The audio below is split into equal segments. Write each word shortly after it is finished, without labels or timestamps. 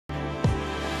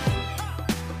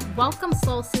Welcome,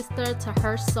 Soul Sister, to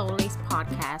Her Soul Ace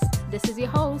podcast. This is your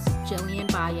host, Jillian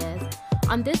Baez.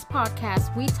 On this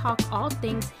podcast, we talk all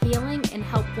things healing and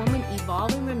help women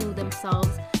evolve and renew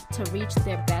themselves to reach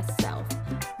their best self.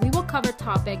 We will cover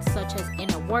topics such as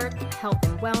inner work, health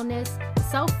and wellness,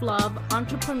 self-love,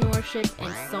 entrepreneurship,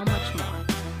 and so much more.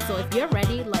 So if you're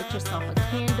ready, light yourself a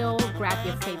candle, grab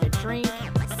your favorite drink,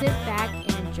 sit back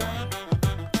and enjoy.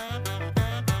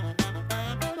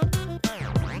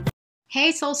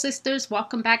 Hey Soul Sisters,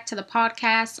 welcome back to the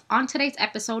podcast. On today's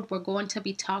episode, we're going to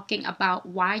be talking about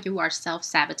why you are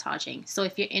self-sabotaging. So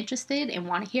if you're interested and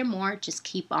want to hear more, just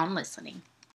keep on listening.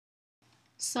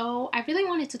 So I really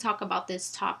wanted to talk about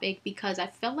this topic because I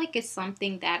feel like it's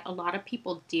something that a lot of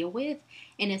people deal with,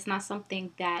 and it's not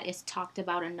something that is talked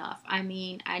about enough. I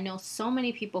mean, I know so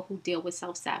many people who deal with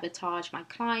self-sabotage, my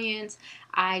clients.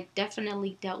 I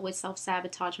definitely dealt with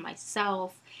self-sabotage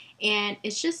myself, and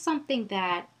it's just something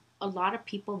that a lot of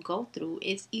people go through.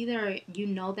 It's either you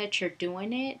know that you're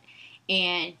doing it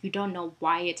and you don't know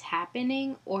why it's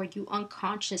happening, or you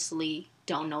unconsciously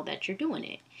don't know that you're doing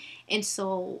it. And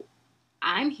so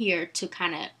I'm here to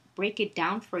kind of break it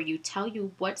down for you, tell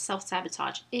you what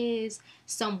self-sabotage is,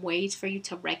 some ways for you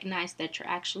to recognize that you're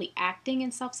actually acting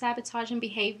in self-sabotaging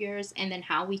behaviors, and then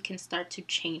how we can start to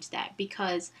change that.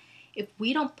 Because if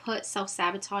we don't put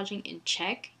self-sabotaging in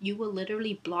check, you will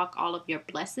literally block all of your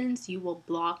blessings. You will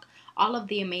block all of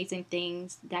the amazing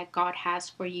things that God has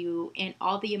for you and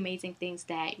all the amazing things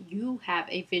that you have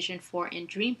a vision for and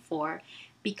dream for,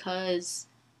 because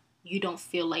you don't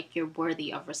feel like you're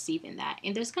worthy of receiving that.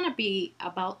 And there's going to be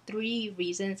about 3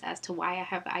 reasons as to why I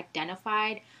have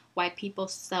identified why people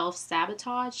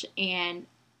self-sabotage, and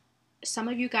some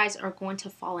of you guys are going to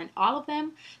fall in all of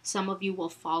them. Some of you will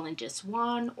fall in just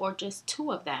 1 or just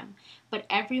 2 of them. But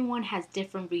everyone has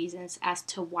different reasons as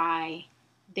to why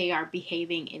they are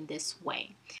behaving in this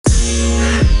way.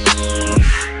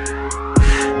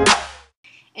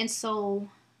 And so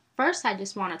first, I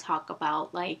just want to talk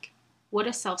about what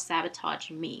does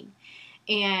self-sabotage mean?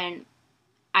 And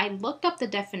I looked up the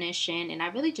definition and I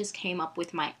really just came up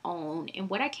with my own. And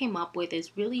what I came up with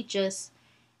is really just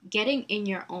getting in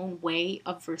your own way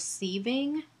of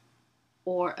receiving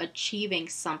or achieving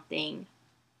something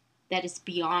that is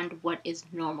beyond what is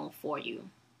normal for you.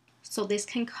 So this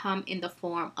can come in the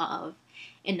form of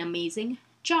an amazing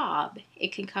job.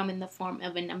 It can come in the form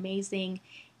of an amazing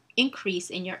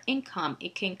increase in your income.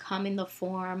 It can come in the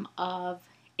form of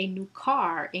a new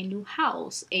car, a new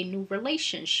house, a new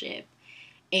relationship,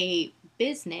 a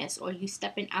business, or you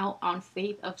stepping out on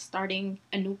faith of starting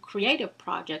a new creative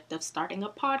project, of starting a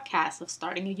podcast, of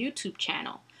starting a YouTube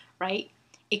channel, right?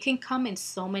 It can come in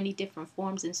so many different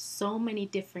forms, in so many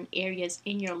different areas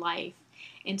in your life.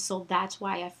 And so that's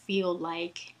why I feel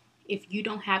like if you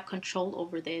don't have control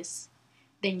over this,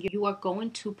 then you are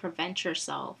going to prevent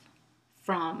yourself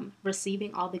from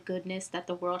receiving all the goodness that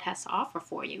the world has to offer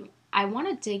for you. I want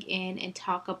to dig in and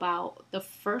talk about the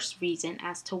first reason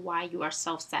as to why you are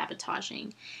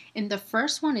self-sabotaging. And the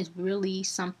first one is really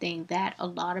something that a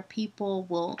lot of people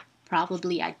will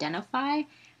probably identify,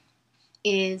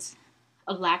 is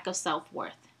a lack of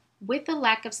self-worth. With the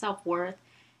lack of self-worth,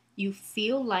 you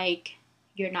feel like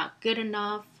you're not good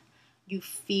enough. You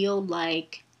feel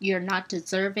like you're not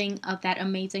deserving of that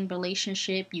amazing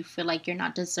relationship. You feel like you're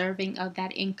not deserving of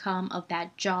that income, of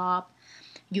that job.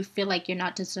 You feel like you're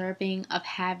not deserving of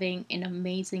having an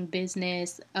amazing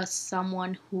business, as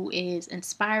someone who is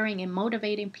inspiring and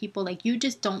motivating people. Like, you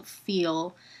just don't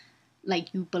feel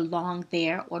like you belong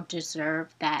there or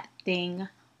deserve that thing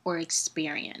or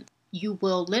experience. You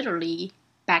will literally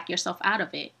back yourself out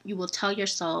of it. You will tell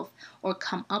yourself or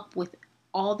come up with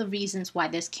all the reasons why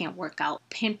this can't work out.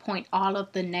 Pinpoint all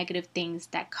of the negative things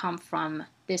that come from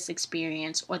this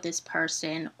experience or this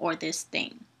person or this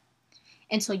thing.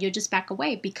 And so you just back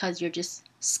away because you're just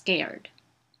scared.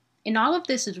 And all of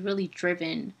this is really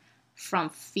driven from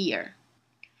fear.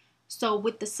 So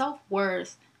with the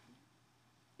self-worth,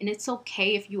 and it's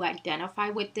okay if you identify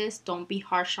with this, don't be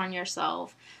harsh on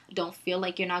yourself. Don't feel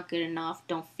like you're not good enough.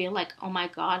 Don't feel like, oh my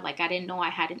God, like I didn't know I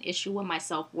had an issue with my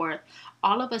self-worth.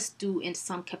 All of us do in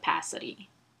some capacity.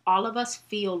 All of us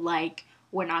feel like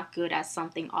we're not good at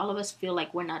something. All of us feel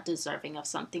like we're not deserving of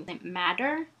something. That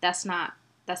matter. That's not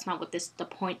what the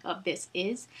point of this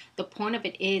is. The point of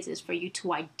it is for you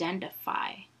to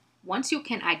identify. Once you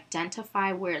can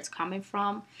identify where it's coming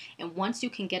from, and once you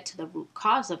can get to the root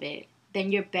cause of it,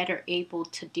 then you're better able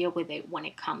to deal with it when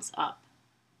it comes up.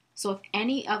 So if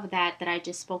any of that I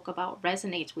just spoke about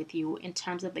resonates with you in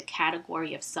terms of the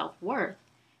category of self-worth,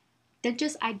 then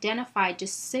just identify,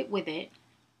 just sit with it,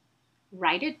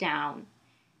 write it down,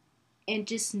 And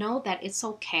just know that it's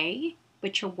okay,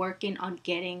 but you're working on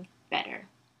getting better.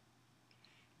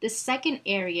 The second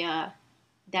area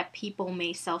that people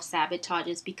may self sabotage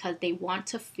is because they want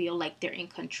to feel like they're in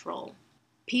control.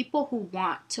 People who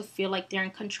want to feel like they're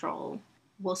in control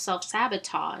will self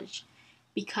sabotage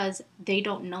because they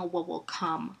don't know what will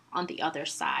come on the other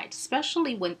side,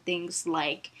 especially when things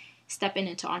like stepping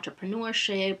into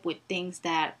entrepreneurship, with things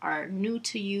that are new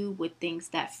to you, with things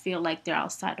that feel like they're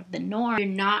outside of the norm. You're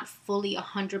not fully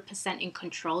 100% in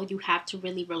control. You have to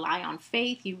really rely on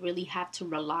faith. You really have to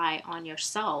rely on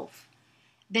yourself.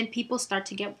 Then people start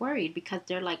to get worried because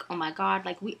they're like, oh my God,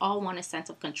 like we all want a sense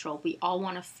of control. We all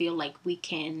want to feel like we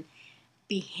can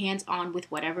be hands on with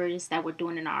whatever it is that we're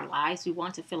doing in our lives. We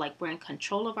want to feel like we're in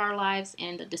control of our lives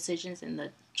and the decisions and the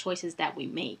choices that we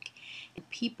make. And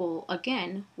people,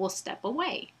 again, will step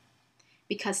away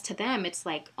because to them, it's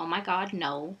like, oh my God,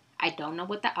 no, I don't know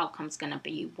what the outcome's going to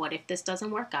be. What if this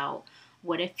doesn't work out?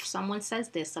 What if someone says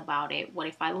this about it? What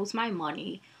if I lose my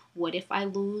money? What if I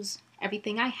lose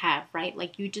everything I have, right?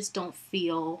 Like you just don't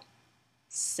feel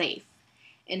safe.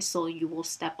 And so you will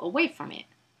step away from it.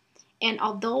 And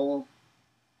although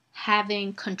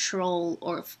having control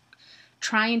or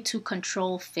trying to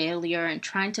control failure and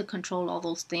trying to control all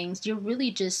those things, you're really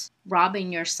just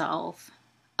robbing yourself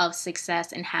of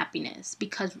success and happiness.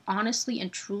 Because honestly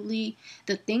and truly,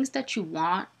 the things that you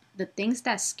want, the things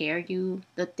that scare you,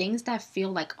 the things that feel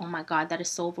like, oh my God, that is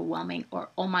so overwhelming, or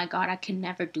oh my God, I can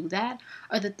never do that,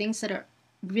 are the things that are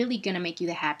really going to make you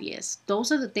the happiest.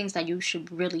 Those are the things that you should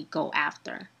really go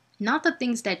after. Not the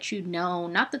things that you know,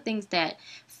 not the things that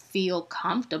feel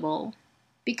comfortable.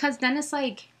 Because then it's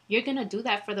like you're going to do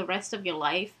that for the rest of your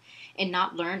life and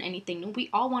not learn anything new. We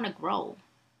all want to grow.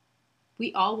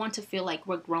 We all want to feel like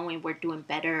we're growing, we're doing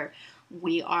better,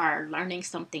 we are learning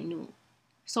something new.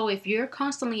 So if you're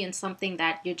constantly in something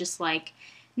that you're just like,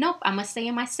 nope, I'm going to stay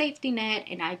in my safety net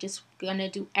and I just going to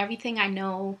do everything I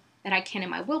know that I can in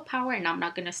my willpower and I'm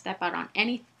not going to step out on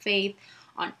any faith,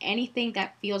 on anything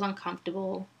that feels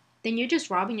uncomfortable, then you're just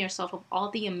robbing yourself of all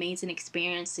the amazing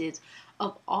experiences,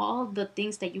 of all the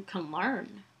things that you can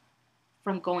learn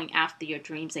from going after your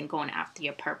dreams and going after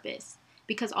your purpose,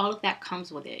 because all of that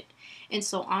comes with it. And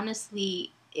so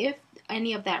honestly, if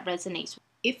any of that resonates,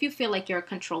 if you feel like you're a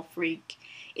control freak,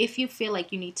 if you feel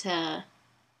like you need to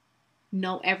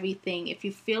know everything, if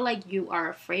you feel like you are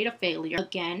afraid of failure,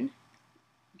 again,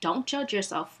 don't judge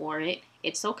yourself for it.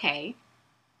 It's okay.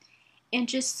 And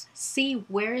just see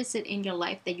where is it in your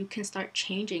life that you can start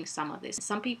changing some of this.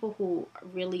 Some people who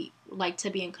really like to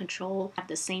be in control have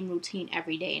the same routine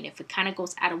every day. And if it kind of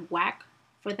goes out of whack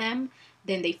for them,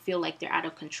 then they feel like they're out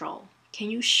of control.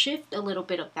 Can you shift a little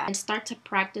bit of that and start to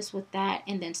practice with that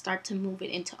and then start to move it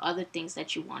into other things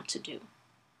that you want to do?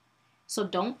 So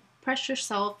don't press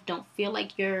yourself. Don't feel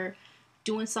like you're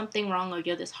doing something wrong or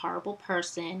you're this horrible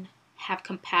person. Have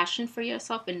compassion for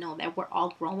yourself and know that we're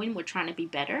all growing. We're trying to be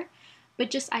better. But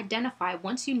just identify,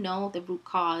 once you know the root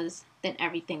cause, then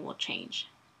everything will change.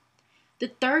 The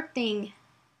third thing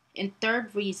and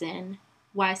third reason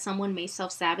why someone may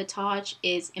self-sabotage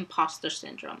is imposter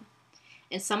syndrome.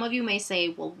 And some of you may say,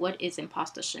 well, what is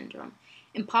imposter syndrome?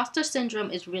 Imposter syndrome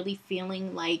is really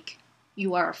feeling like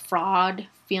you are a fraud,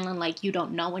 feeling like you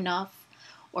don't know enough,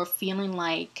 or feeling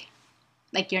like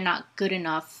you're not good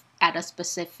enough at a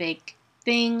specific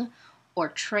thing or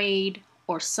trade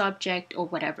or subject or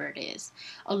whatever it is.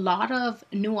 A lot of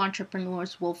new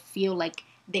entrepreneurs will feel like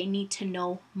they need to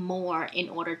know more in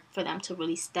order for them to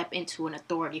really step into an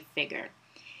authority figure.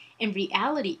 And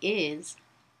reality is,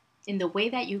 and the way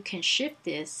that you can shift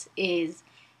this is,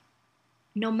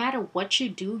 no matter what you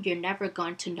do, you're never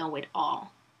going to know it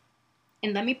all.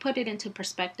 And let me put it into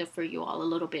perspective for you all a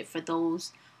little bit, for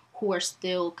those who are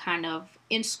still kind of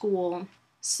in school.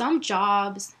 Some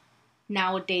jobs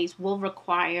nowadays will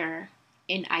require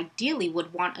and ideally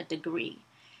would want a degree.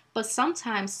 But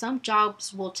sometimes some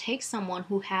jobs will take someone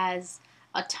who has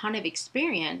a ton of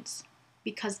experience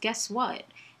because guess what?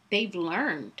 They've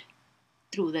learned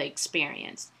through the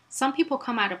experience. Some people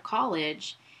come out of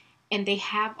college and they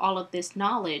have all of this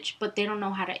knowledge, but they don't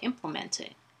know how to implement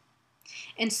it.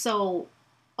 And so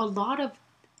a lot of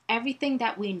everything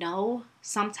that we know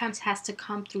sometimes has to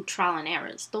come through trial and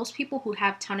errors. Those people who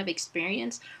have a ton of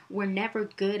experience were never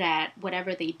good at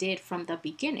whatever they did from the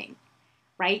beginning,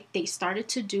 right? They started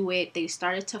to do it. They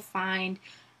started to find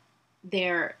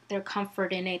their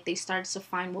comfort in it. They started to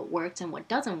find what worked and what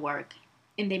doesn't work,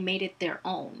 and they made it their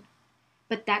own.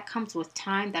 But that comes with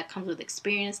time, that comes with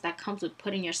experience, that comes with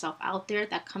putting yourself out there,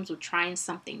 that comes with trying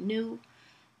something new,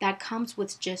 that comes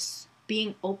with just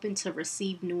being open to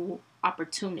receive new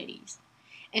opportunities.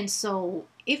 And so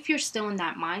if you're still in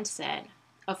that mindset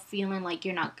of feeling like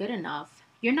you're not good enough,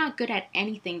 you're not good at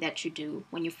anything that you do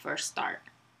when you first start.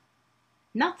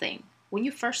 Nothing. When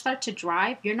you first start to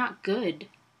drive, you're not good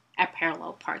at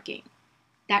parallel parking.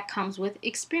 That comes with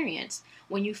experience.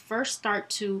 When you first start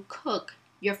to cook,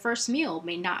 your first meal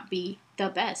may not be the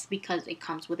best because it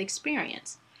comes with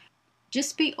experience.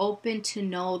 Just be open to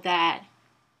know that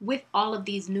with all of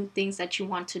these new things that you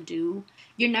want to do,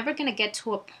 you're never going to get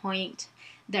to a point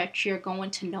that you're going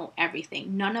to know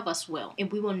everything. None of us will.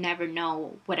 And we will never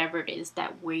know whatever it is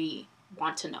that we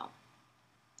want to know.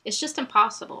 It's just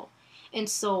impossible. And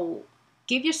so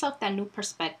give yourself that new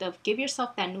perspective, give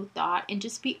yourself that new thought, and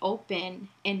just be open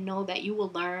and know that you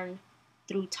will learn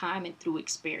through time and through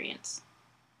experience.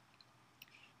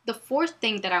 The fourth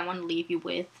thing that I want to leave you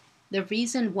with, the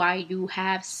reason why you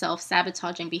have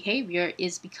self-sabotaging behavior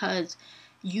is because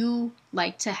you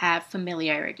like to have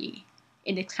familiarity.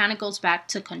 And it kind of goes back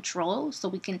to control, so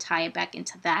we can tie it back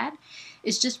into that.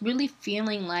 It's just really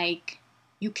feeling like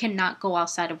you cannot go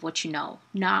outside of what you know,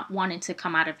 not wanting to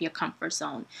come out of your comfort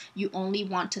zone. You only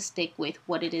want to stick with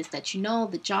what it is that you know,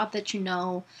 the job that you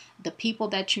know, the people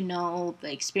that you know,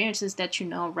 the experiences that you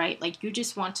know, right? Like you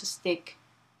just want to stick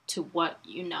to what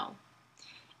you know.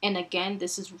 And again,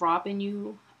 this is robbing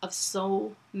you of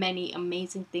so many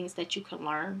amazing things that you can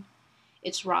learn.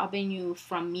 It's robbing you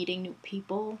from meeting new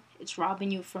people. It's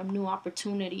robbing you from new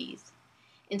opportunities.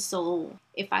 And so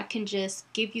if I can just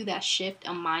give you that shift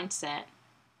of mindset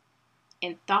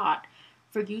and thought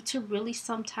for you to really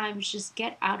sometimes just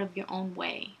get out of your own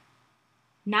way.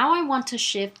 Now I want to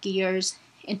shift gears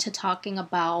into talking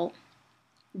about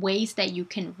ways that you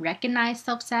can recognize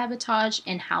self-sabotage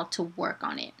and how to work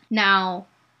on it. Now,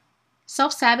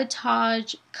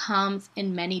 self-sabotage comes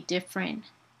in many different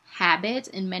habits,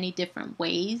 in many different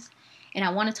ways, and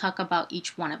I want to talk about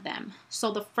each one of them.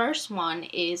 So the first one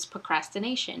is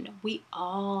procrastination. We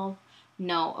all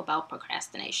know about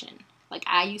procrastination. Like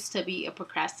I used to be a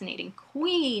procrastinating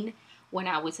queen when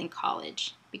I was in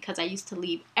college because I used to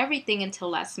leave everything until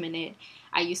last minute.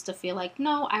 I used to feel like,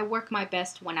 no, I work my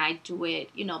best when I do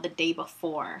it, the day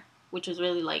before, which was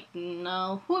really like,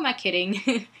 no, who am I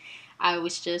kidding? I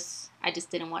just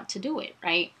didn't want to do it,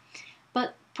 right?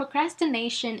 But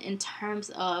procrastination in terms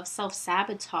of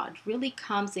self-sabotage really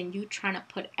comes in you trying to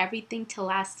put everything to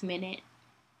last minute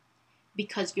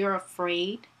because you're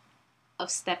afraid of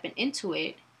stepping into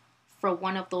it for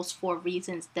one of those four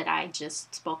reasons that I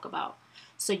just spoke about.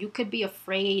 So you could be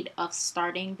afraid of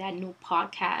starting that new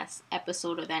podcast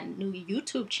episode or that new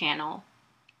YouTube channel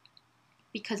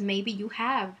because maybe you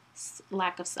have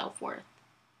lack of self-worth.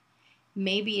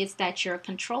 Maybe it's that you're a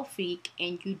control freak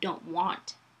and you don't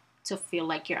want to feel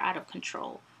like you're out of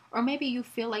control. Or maybe you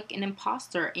feel like an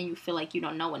imposter and you feel like you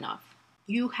don't know enough.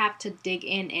 You have to dig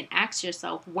in and ask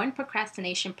yourself when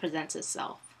procrastination presents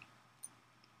itself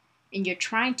and you're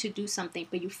trying to do something,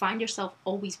 but you find yourself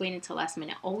always waiting until last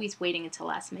minute, always waiting until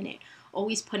last minute,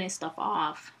 always putting stuff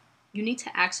off. You need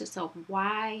to ask yourself,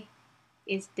 why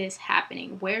is this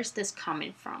happening? Where's this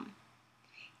coming from?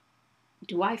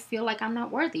 Do I feel like I'm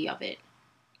not worthy of it?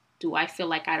 Do I feel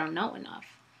like I don't know enough?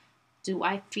 Do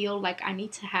I feel like I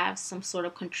need to have some sort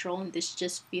of control and this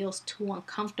just feels too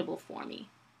uncomfortable for me?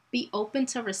 Be open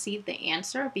to receive the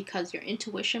answer because your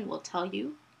intuition will tell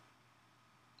you.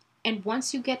 And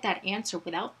once you get that answer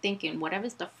without thinking,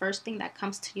 whatever's the first thing that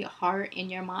comes to your heart and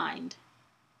your mind,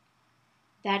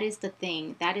 that is the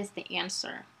thing, that is the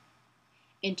answer.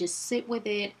 And just sit with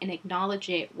it and acknowledge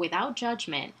it without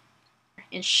judgment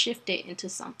and shift it into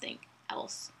something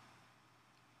else.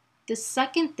 The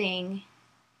second thing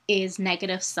is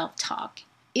negative self-talk.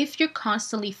 If you're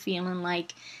constantly feeling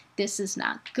like this is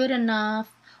not good enough,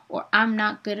 or I'm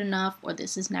not good enough, or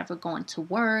this is never going to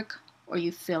work, or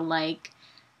you feel like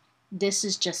this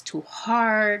is just too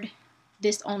hard,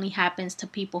 this only happens to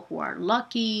people who are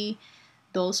lucky,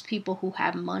 those people who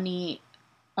have money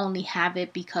only have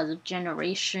it because of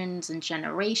generations and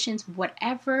generations,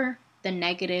 whatever the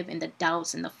negative and the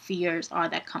doubts and the fears are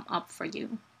that come up for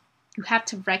you, you have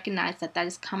to recognize that that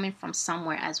is coming from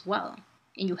somewhere as well,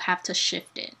 and you have to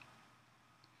shift it.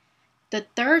 The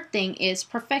third thing is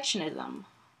perfectionism.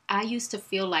 I used to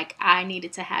feel like I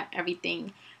needed to have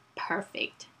everything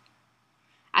perfect.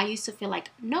 I used to feel like,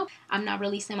 nope, I'm not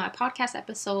releasing my podcast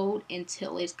episode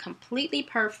until it's completely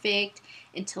perfect,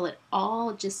 until it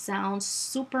all just sounds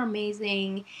super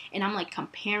amazing. And I'm like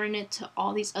comparing it to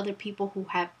all these other people who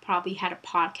have probably had a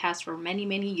podcast for many,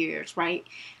 many years, right?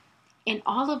 And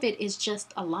all of it is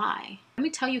just a lie. Let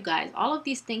me tell you guys, all of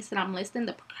these things that I'm listing,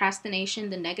 the procrastination,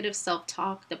 the negative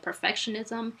self-talk, the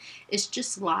perfectionism, is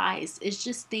just lies. It's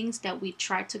just things that we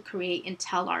try to create and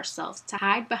tell ourselves to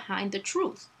hide behind the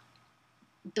truth.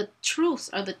 The truths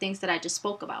are the things that I just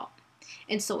spoke about.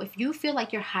 And so if you feel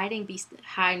like you're hiding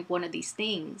behind one of these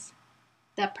things,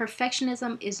 that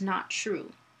perfectionism is not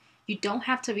true. You don't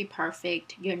have to be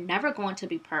perfect. You're never going to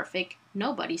be perfect.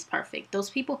 Nobody's perfect. Those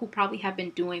people who probably have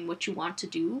been doing what you want to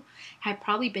do have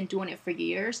probably been doing it for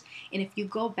years. And if you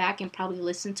go back and probably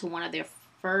listen to one of their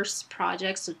first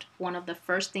projects, or one of the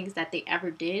first things that they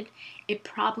ever did, it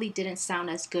probably didn't sound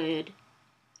as good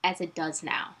as it does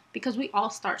now, because we all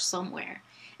start somewhere.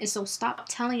 And so stop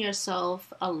telling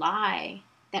yourself a lie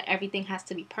that everything has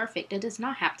to be perfect. It does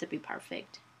not have to be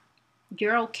perfect.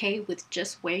 You're okay with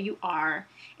just where you are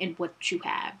and what you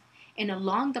have. And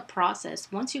along the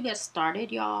process, once you get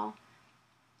started, y'all,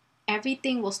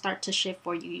 everything will start to shift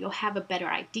for you. You'll have a better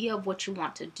idea of what you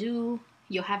want to do.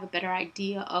 You'll have a better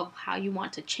idea of how you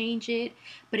want to change it.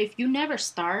 But if you never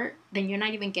start, then you're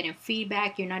not even getting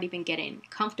feedback. You're not even getting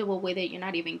comfortable with it. You're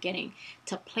not even getting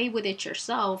to play with it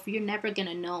yourself. You're never going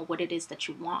to know what it is that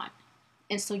you want.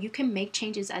 And so you can make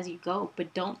changes as you go,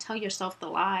 but don't tell yourself the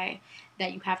lie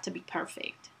that you have to be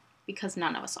perfect, because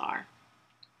none of us are.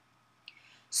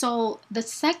 So the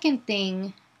second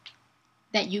thing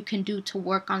that you can do to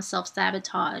work on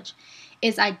self-sabotage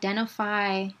is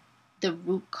identify the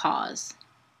root cause.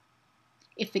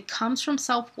 If it comes from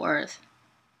self-worth,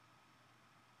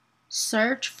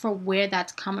 search for where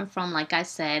that's coming from, like I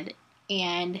said,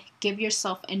 and give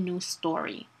yourself a new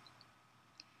story.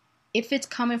 If it's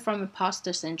coming from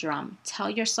imposter syndrome, tell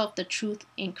yourself the truth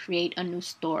and create a new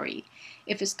story.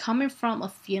 If it's coming from a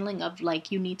feeling of like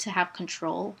you need to have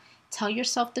control, tell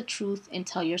yourself the truth and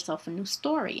tell yourself a new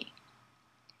story.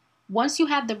 Once you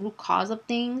have the root cause of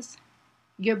things,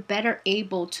 you're better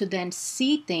able to then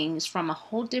see things from a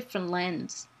whole different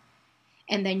lens.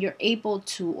 And then you're able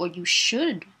to, or you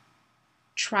should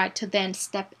try to then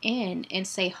step in and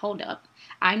say, hold up,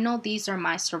 I know these are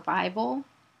my survival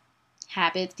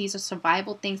habits. These are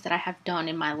survival things that I have done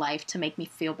in my life to make me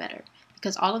feel better.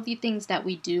 Because all of the things that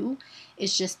we do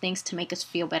is just things to make us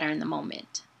feel better in the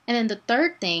moment. And then the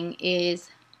third thing is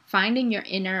finding your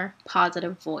inner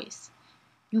positive voice.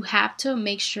 You have to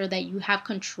make sure that you have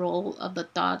control of the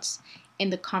thoughts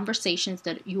and the conversations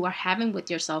that you are having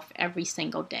with yourself every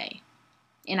single day.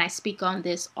 And I speak on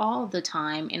this all the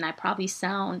time, and I probably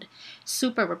sound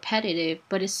super repetitive,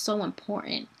 but it's so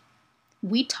important.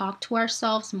 We talk to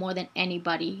ourselves more than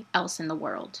anybody else in the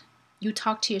world. You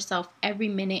talk to yourself every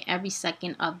minute, every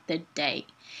second of the day.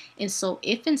 And so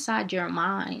if inside your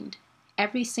mind,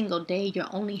 every single day, you're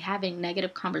only having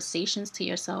negative conversations to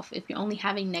yourself, if you're only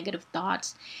having negative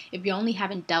thoughts, if you're only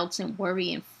having doubts and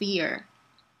worry and fear,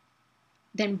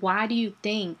 then why do you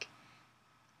think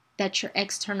that your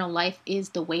external life is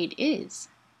the way it is?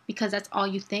 Because that's all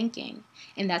you're thinking,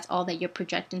 and that's all that you're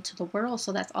projecting to the world.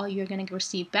 So that's all you're going to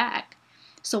receive back.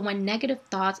 So when negative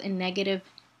thoughts and negative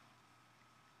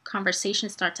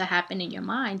conversations start to happen in your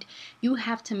mind, you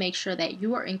have to make sure that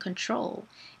you are in control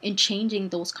in changing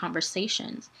those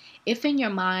conversations. If in your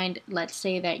mind, let's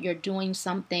say that you're doing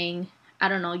something, I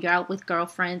don't know, you're out with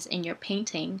girlfriends and you're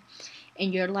painting,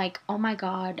 and you're like, oh my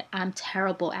God, I'm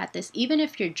terrible at this. Even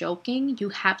if you're joking, you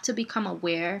have to become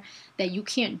aware that you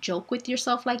can't joke with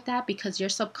yourself like that, because your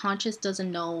subconscious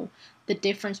doesn't know the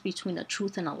difference between a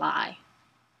truth and a lie.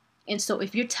 And so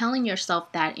if you're telling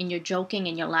yourself that and you're joking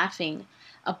and you're laughing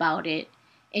about it,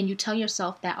 and you tell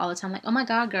yourself that all the time, like, oh my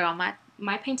God, girl,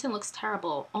 my painting looks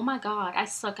terrible. Oh my God, I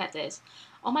suck at this.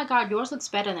 Oh my God, yours looks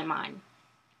better than mine.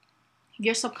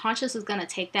 Your subconscious is going to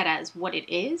take that as what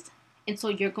it is. And so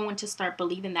you're going to start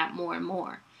believing that more and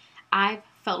more. I've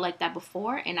felt like that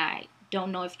before, and I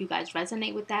don't know if you guys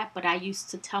resonate with that, but I used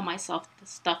to tell myself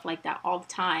stuff like that all the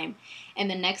time. And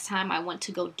the next time I went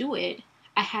to go do it,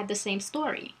 I had the same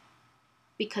story,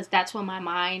 because that's what my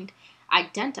mind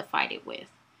identified it with.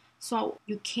 So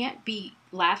you can't be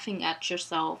laughing at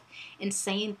yourself and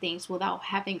saying things without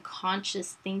having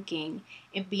conscious thinking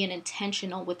and being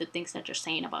intentional with the things that you're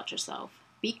saying about yourself.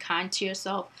 Be kind to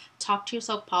yourself. Talk to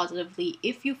yourself positively.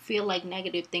 If you feel like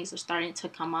negative things are starting to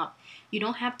come up, you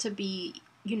don't have to be,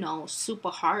 super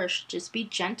harsh. Just be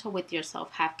gentle with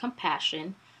yourself. Have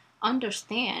compassion.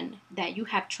 Understand that you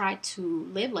have tried to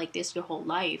live like this your whole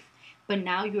life, but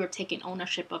now you're taking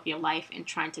ownership of your life and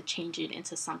trying to change it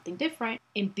into something different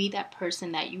and be that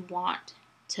person that you want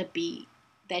to be,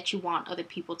 that you want other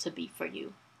people to be for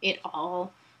you. It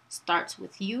all starts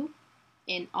with you,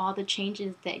 and all the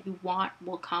changes that you want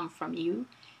will come from you.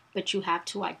 but you have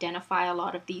to identify a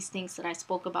lot of these things that I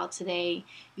spoke about today.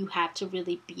 You have to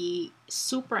really be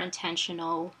super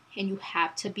intentional, and you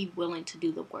have to be willing to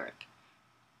do the work.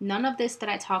 None of this that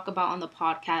I talk about on the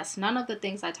podcast, none of the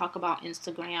things I talk about on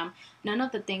Instagram, none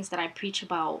of the things that I preach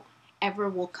about ever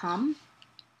will come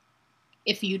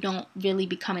if you don't really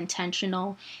become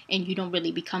intentional and you don't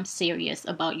really become serious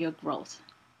about your growth.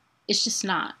 It's just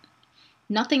not.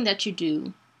 Nothing that you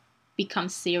do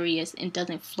becomes serious and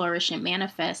doesn't flourish and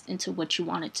manifest into what you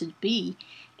want it to be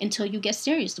until you get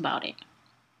serious about it.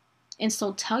 And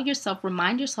so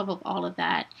remind yourself of all of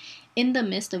that in the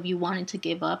midst of you wanting to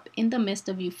give up, in the midst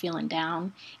of you feeling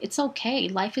down. It's okay.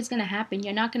 Life is going to happen.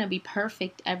 You're not going to be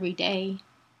perfect every day.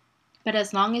 But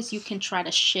as long as you can try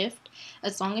to shift,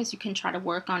 as long as you can try to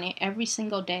work on it every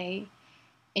single day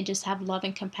and just have love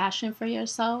and compassion for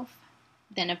yourself,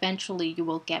 then eventually you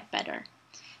will get better.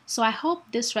 So I hope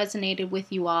this resonated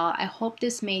with you all. I hope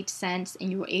this made sense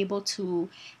and you were able to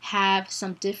have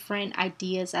some different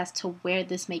ideas as to where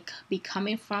this may be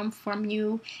coming from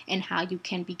you and how you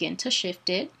can begin to shift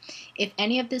it. If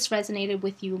any of this resonated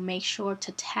with you, make sure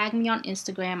to tag me on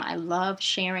Instagram. I love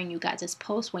sharing you guys'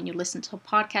 posts when you listen to a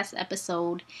podcast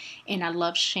episode, and I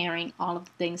love sharing all of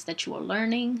the things that you are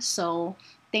learning. So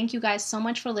thank you guys so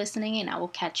much for listening, and I will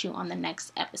catch you on the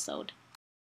next episode.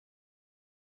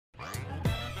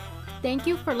 Thank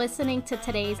you for listening to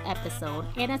today's episode.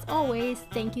 And as always,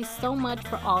 thank you so much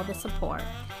for all the support.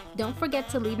 Don't forget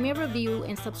to leave me a review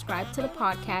and subscribe to the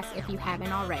podcast if you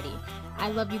haven't already.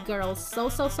 I love you girls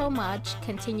so much.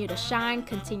 Continue to shine,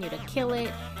 continue to kill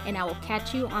it, and I will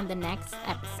catch you on the next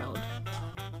episode.